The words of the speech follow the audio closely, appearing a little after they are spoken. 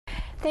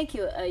Thank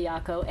you,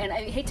 Ayako. And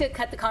I hate to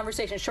cut the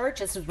conversation short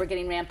just as we're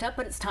getting ramped up,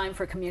 but it's time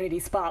for Community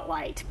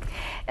Spotlight.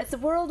 As the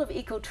world of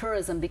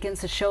ecotourism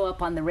begins to show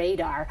up on the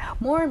radar,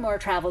 more and more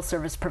travel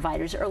service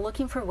providers are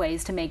looking for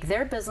ways to make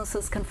their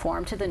businesses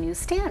conform to the new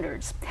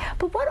standards.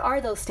 But what are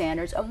those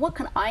standards, and what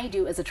can I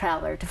do as a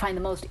traveler to find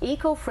the most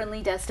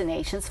eco-friendly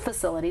destinations,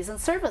 facilities,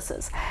 and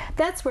services?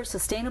 That's where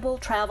Sustainable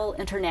Travel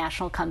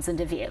International comes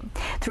into view.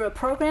 Through a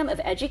program of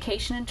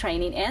education and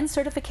training and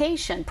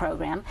certification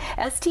program,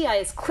 STI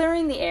is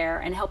clearing the air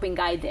and helping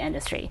guide the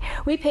industry.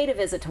 We paid a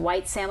visit to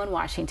White Salmon,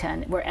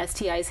 Washington, where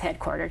STI is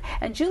headquartered,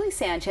 and Julie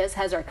Sanchez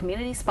has our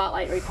Community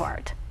Spotlight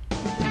report.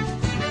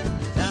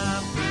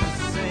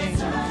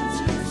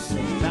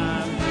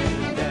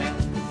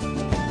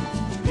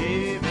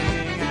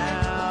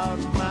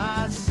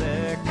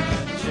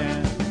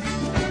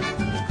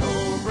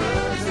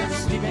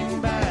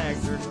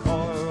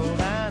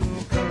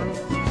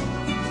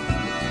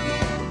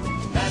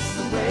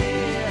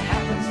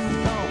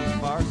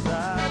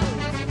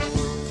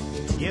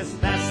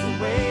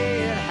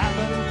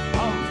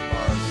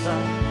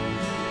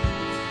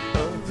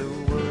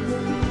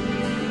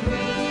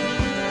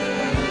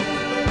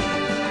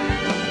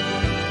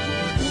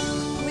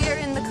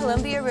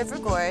 River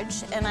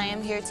Gorge, and I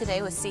am here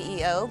today with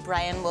CEO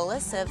Brian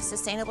Mullis of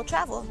Sustainable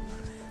Travel.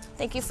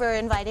 Thank you for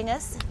inviting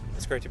us.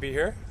 It's great to be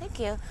here. Thank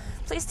you.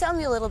 Please tell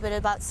me a little bit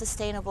about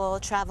Sustainable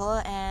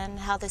Travel and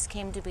how this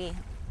came to be.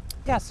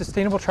 Yeah,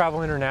 Sustainable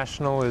Travel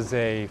International is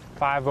a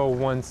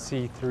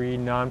 501c3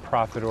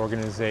 nonprofit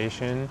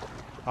organization.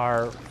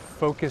 Our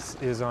focus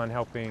is on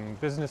helping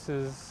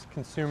businesses,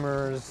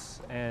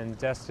 consumers, and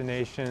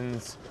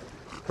destinations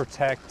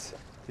protect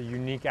the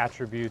unique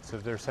attributes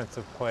of their sense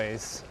of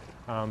place,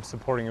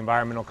 supporting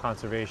environmental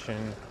conservation,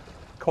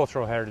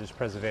 cultural heritage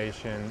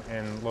preservation,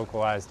 and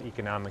localized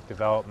economic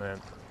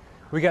development.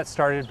 We got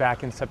started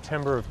back in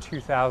September of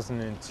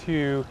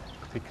 2002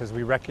 because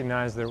we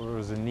recognized there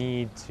was a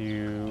need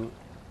to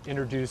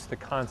introduce the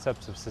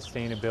concepts of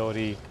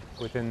sustainability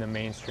within the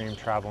mainstream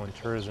travel and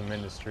tourism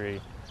industry.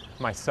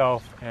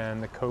 Myself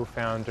and the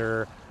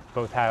co-founder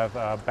both have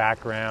a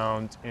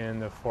background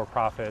in the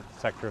for-profit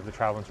sector of the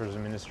travel and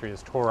tourism industry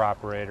as tour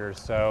operators,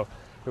 so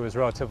it was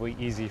relatively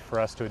easy for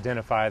us to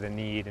identify the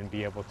need and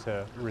be able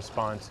to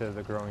respond to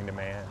the growing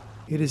demand.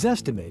 It is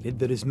estimated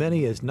that as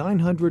many as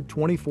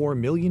 924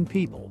 million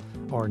people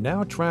are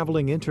now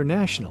traveling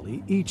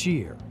internationally each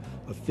year,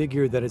 a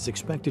figure that is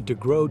expected to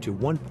grow to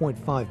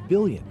 1.5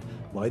 billion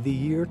by the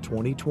year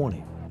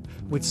 2020.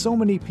 With so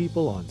many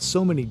people on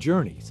so many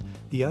journeys,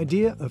 the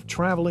idea of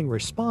traveling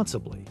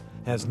responsibly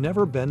has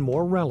never been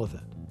more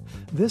relevant.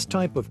 This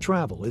type of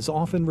travel is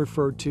often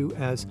referred to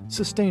as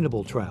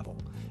sustainable travel,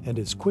 and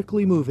is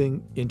quickly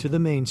moving into the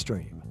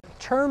mainstream.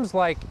 Terms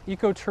like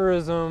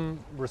ecotourism,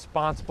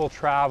 responsible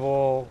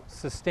travel,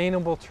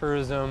 sustainable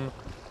tourism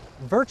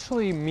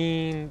virtually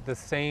mean the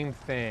same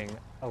thing,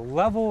 a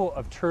level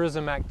of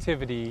tourism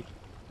activity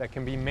that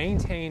can be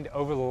maintained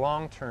over the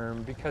long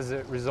term because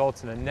it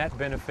results in a net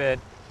benefit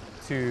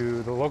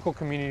to the local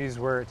communities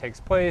where it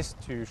takes place,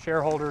 to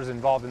shareholders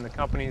involved in the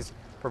companies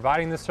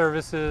providing the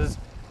services,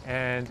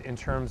 and in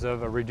terms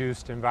of a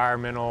reduced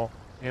environmental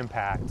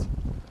impact.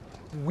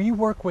 We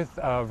work with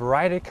a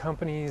variety of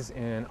companies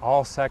in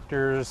all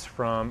sectors,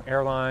 from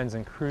airlines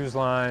and cruise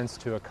lines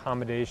to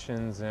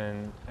accommodations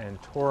and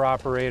tour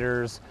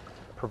operators,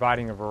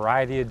 providing a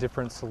variety of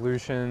different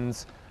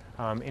solutions,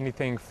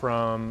 anything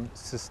from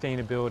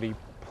sustainability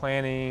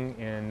planning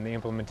and the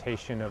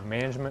implementation of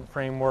management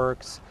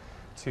frameworks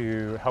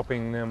to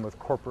helping them with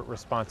corporate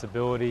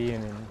responsibility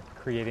and in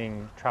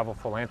creating travel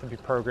philanthropy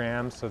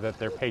programs so that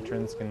their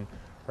patrons can,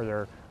 or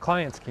their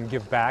clients can,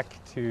 give back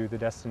to the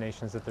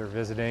destinations that they're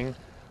visiting.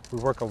 We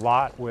work a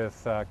lot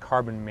with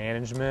carbon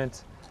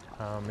management,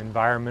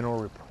 environmental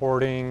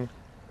reporting.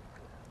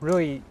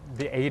 Really,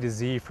 the A to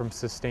Z from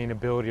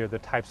sustainability are the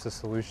types of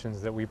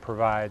solutions that we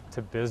provide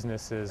to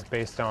businesses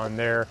based on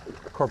their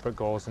corporate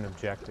goals and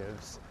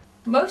objectives.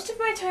 Most of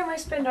my time I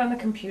spend on the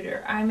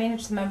computer. I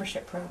manage the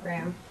membership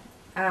program,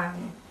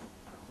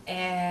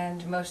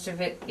 and most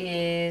of it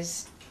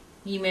is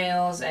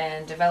emails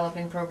and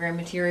developing program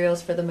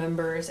materials for the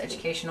members,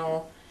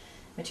 educational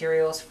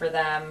materials for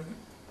them,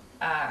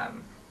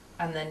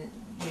 and then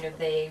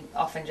they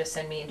often just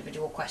send me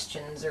individual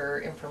questions or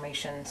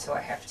information, so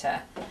I have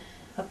to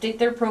update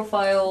their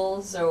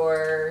profiles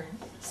or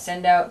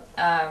send out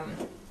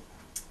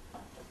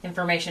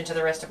information to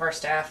the rest of our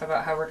staff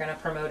about how we're going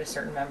to promote a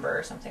certain member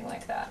or something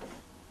like that.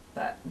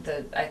 But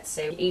I'd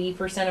say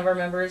 80% of our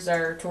members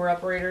are tour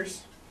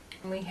operators.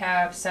 We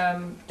have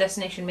some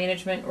destination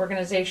management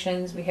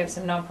organizations, we have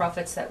some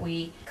nonprofits that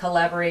we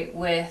collaborate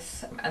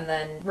with, and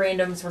then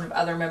random sort of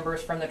other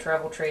members from the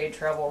travel trade,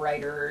 travel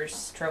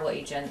writers, travel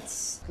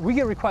agents. We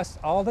get requests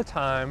all the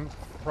time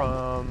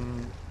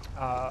from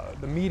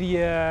the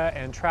media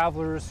and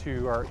travelers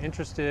who are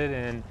interested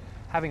in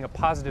having a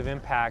positive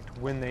impact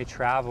when they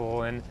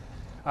travel, and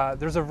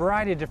there's a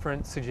variety of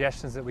different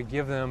suggestions that we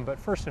give them, but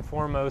first and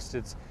foremost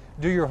it's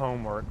do your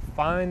homework.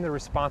 Find the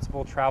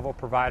responsible travel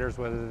providers,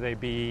 whether they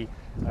be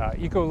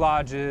eco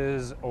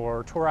lodges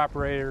or tour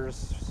operators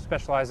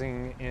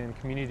specializing in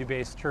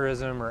community-based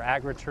tourism or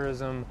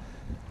agritourism.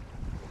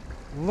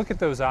 Look at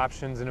those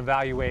options and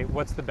evaluate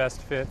what's the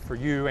best fit for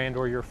you and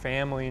or your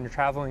family and your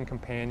traveling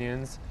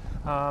companions.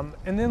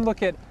 And then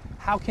look at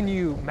how can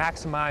you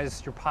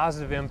maximize your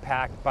positive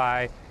impact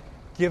by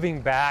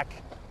giving back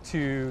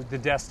to the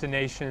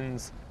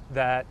destinations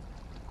that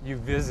you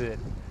visit,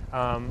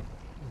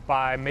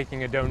 by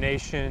making a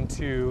donation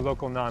to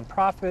local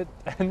nonprofit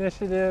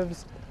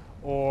initiatives,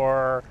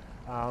 or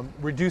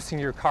reducing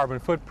your carbon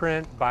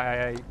footprint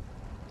by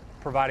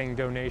providing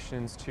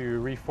donations to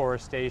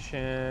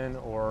reforestation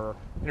or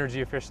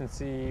energy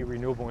efficiency,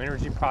 renewable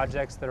energy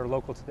projects that are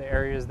local to the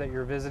areas that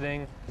you're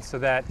visiting, so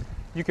that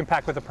you can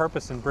pack with a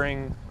purpose and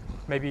bring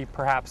maybe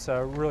perhaps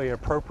a really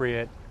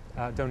appropriate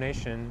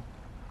donation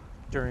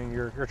during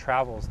your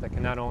travels that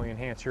can not only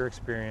enhance your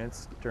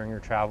experience during your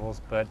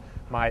travels, but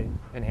might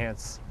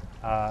enhance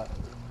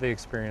the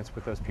experience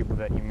with those people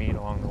that you meet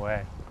along the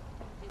way.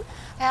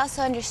 I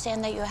also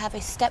understand that you have a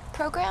STEP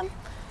program.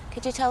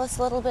 Could you tell us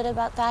a little bit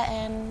about that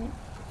and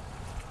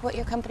what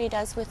your company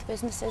does with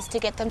businesses to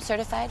get them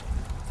certified?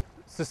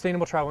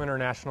 Sustainable Travel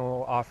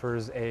International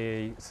offers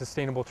a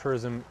Sustainable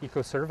Tourism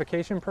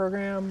Eco-Certification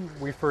Program.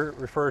 We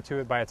refer to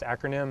it by its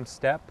acronym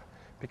STEP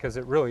because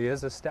it really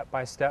is a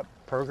step-by-step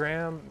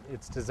program.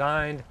 It's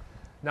designed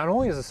not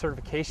only as a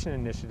certification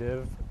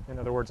initiative, in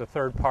other words, a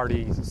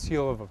third-party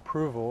seal of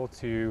approval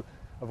to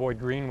avoid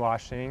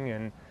greenwashing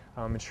and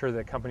ensure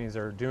that companies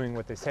are doing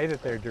what they say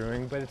that they're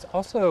doing, but it's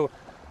also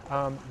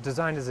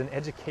designed as an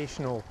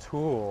educational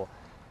tool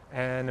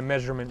and a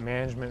measurement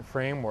management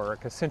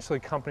framework. Essentially,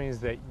 companies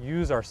that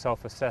use our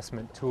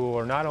self-assessment tool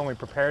are not only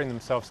preparing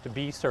themselves to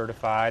be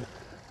certified,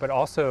 but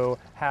also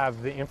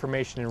have the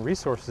information and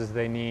resources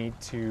they need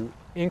to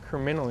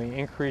incrementally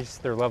increase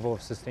their level of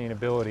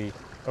sustainability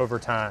over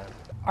time.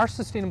 Our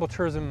Sustainable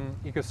Tourism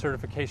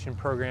Eco-Certification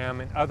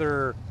Program and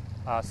other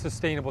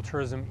sustainable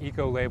tourism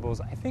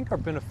eco-labels, I think, are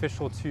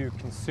beneficial to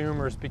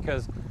consumers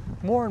because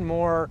more and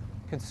more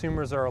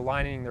consumers are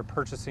aligning their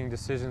purchasing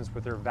decisions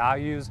with their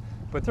values,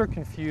 but they're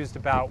confused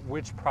about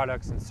which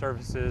products and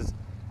services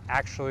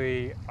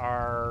actually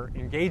are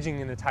engaging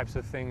in the types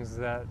of things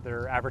that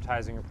they're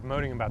advertising or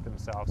promoting about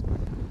themselves.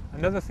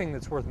 Another thing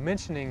that's worth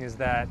mentioning is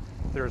that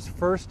there's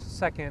first,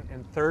 second,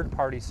 and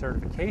third-party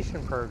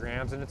certification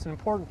programs, and it's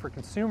important for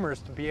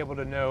consumers to be able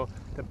to know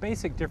the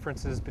basic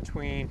differences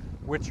between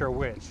which are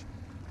which.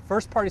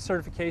 First-party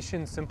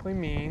certification simply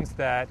means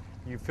that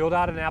you filled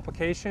out an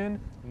application,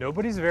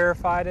 nobody's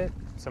verified it,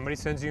 somebody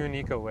sends you an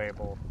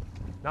eco-label.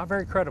 Not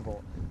very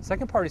credible.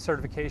 Second-party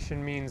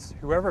certification means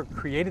whoever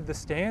created the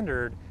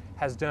standard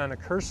has done a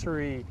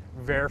cursory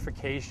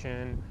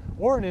verification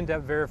or an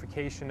in-depth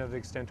verification of the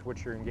extent to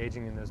which you're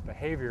engaging in those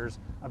behaviors,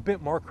 a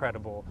bit more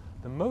credible.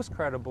 The most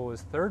credible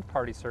is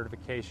third-party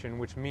certification,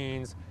 which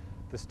means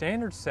the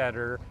standard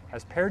setter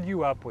has paired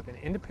you up with an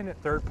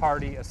independent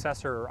third-party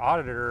assessor or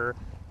auditor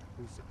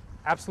who's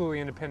absolutely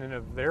independent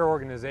of their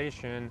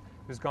organization,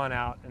 who's gone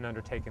out and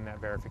undertaken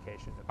that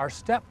verification. Our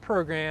STEP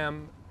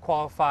program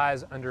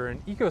qualifies under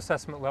an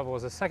eco-assessment level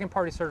as a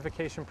second-party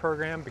certification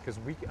program because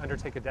we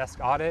undertake a desk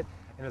audit,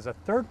 and as a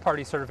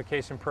third-party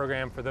certification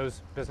program for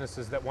those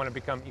businesses that want to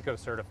become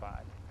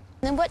eco-certified.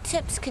 And what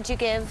tips could you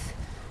give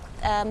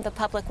the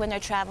public when they're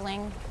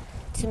traveling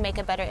to make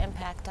a better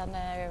impact on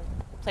their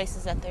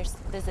places that they're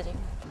visiting?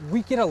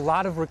 We get a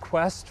lot of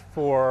requests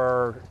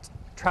for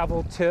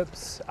travel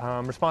tips,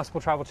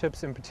 responsible travel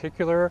tips in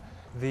particular.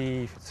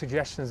 The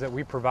suggestions that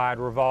we provide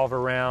revolve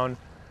around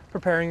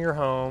preparing your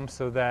home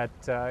so that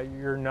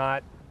you're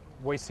not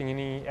wasting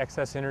any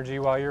excess energy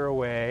while you're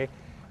away,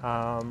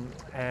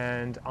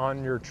 and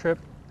on your trip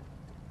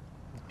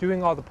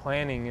doing all the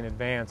planning in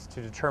advance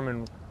to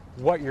determine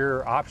what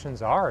your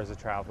options are as a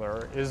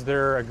traveler. Is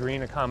there a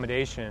green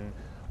accommodation,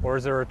 or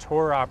is there a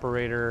tour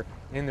operator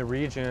in the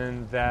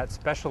region that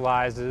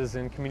specializes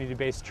in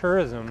community-based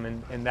tourism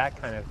and that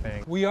kind of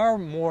thing? We are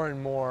more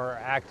and more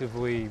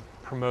actively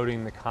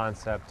promoting the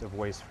concept of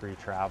waste-free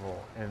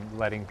travel and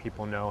letting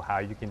people know how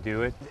you can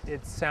do it.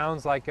 It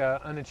sounds like an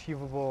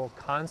unachievable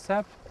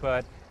concept,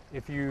 but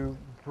if you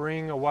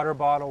bring a water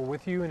bottle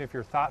with you and if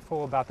you're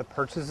thoughtful about the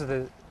purchases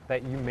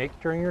that you make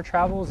during your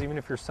travels, even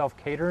if you're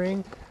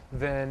self-catering,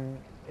 then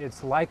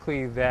it's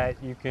likely that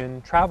you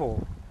can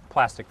travel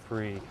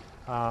plastic-free.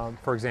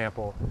 For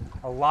example,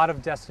 a lot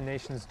of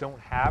destinations don't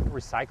have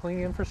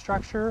recycling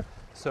infrastructure,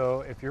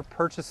 so if you're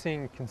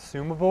purchasing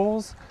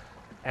consumables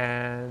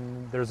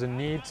and there's a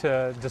need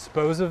to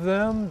dispose of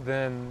them,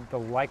 then the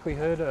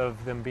likelihood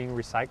of them being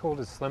recycled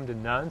is slim to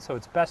none. So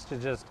it's best to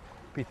just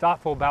be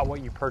thoughtful about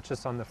what you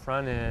purchase on the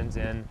front end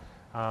and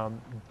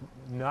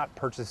not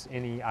purchase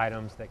any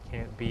items that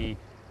can't be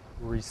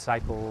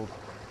recycled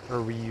or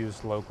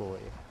reused locally.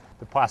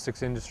 The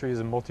plastics industry is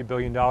a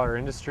multi-billion-dollar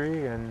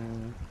industry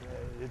and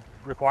it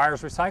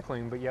requires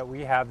recycling, but yet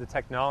we have the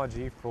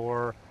technology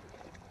for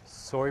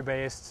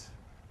soy-based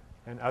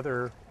and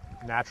other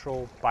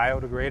natural,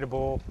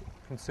 biodegradable,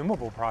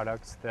 consumable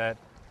products that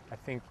I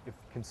think if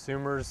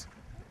consumers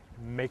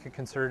make a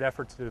concerted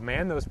effort to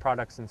demand those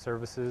products and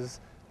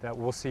services, that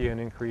we'll see an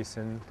increase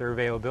in their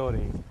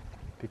availability,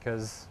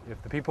 because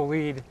if the people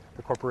lead,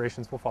 the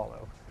corporations will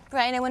follow.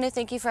 Brian, I want to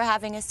thank you for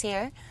having us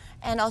here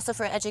and also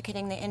for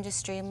educating the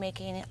industry and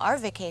making our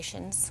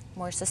vacations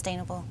more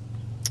sustainable.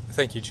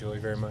 Thank you, Julie,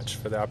 very much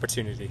for the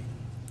opportunity.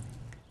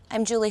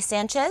 I'm Julie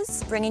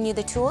Sanchez, bringing you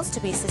the tools to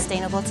be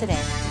sustainable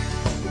today.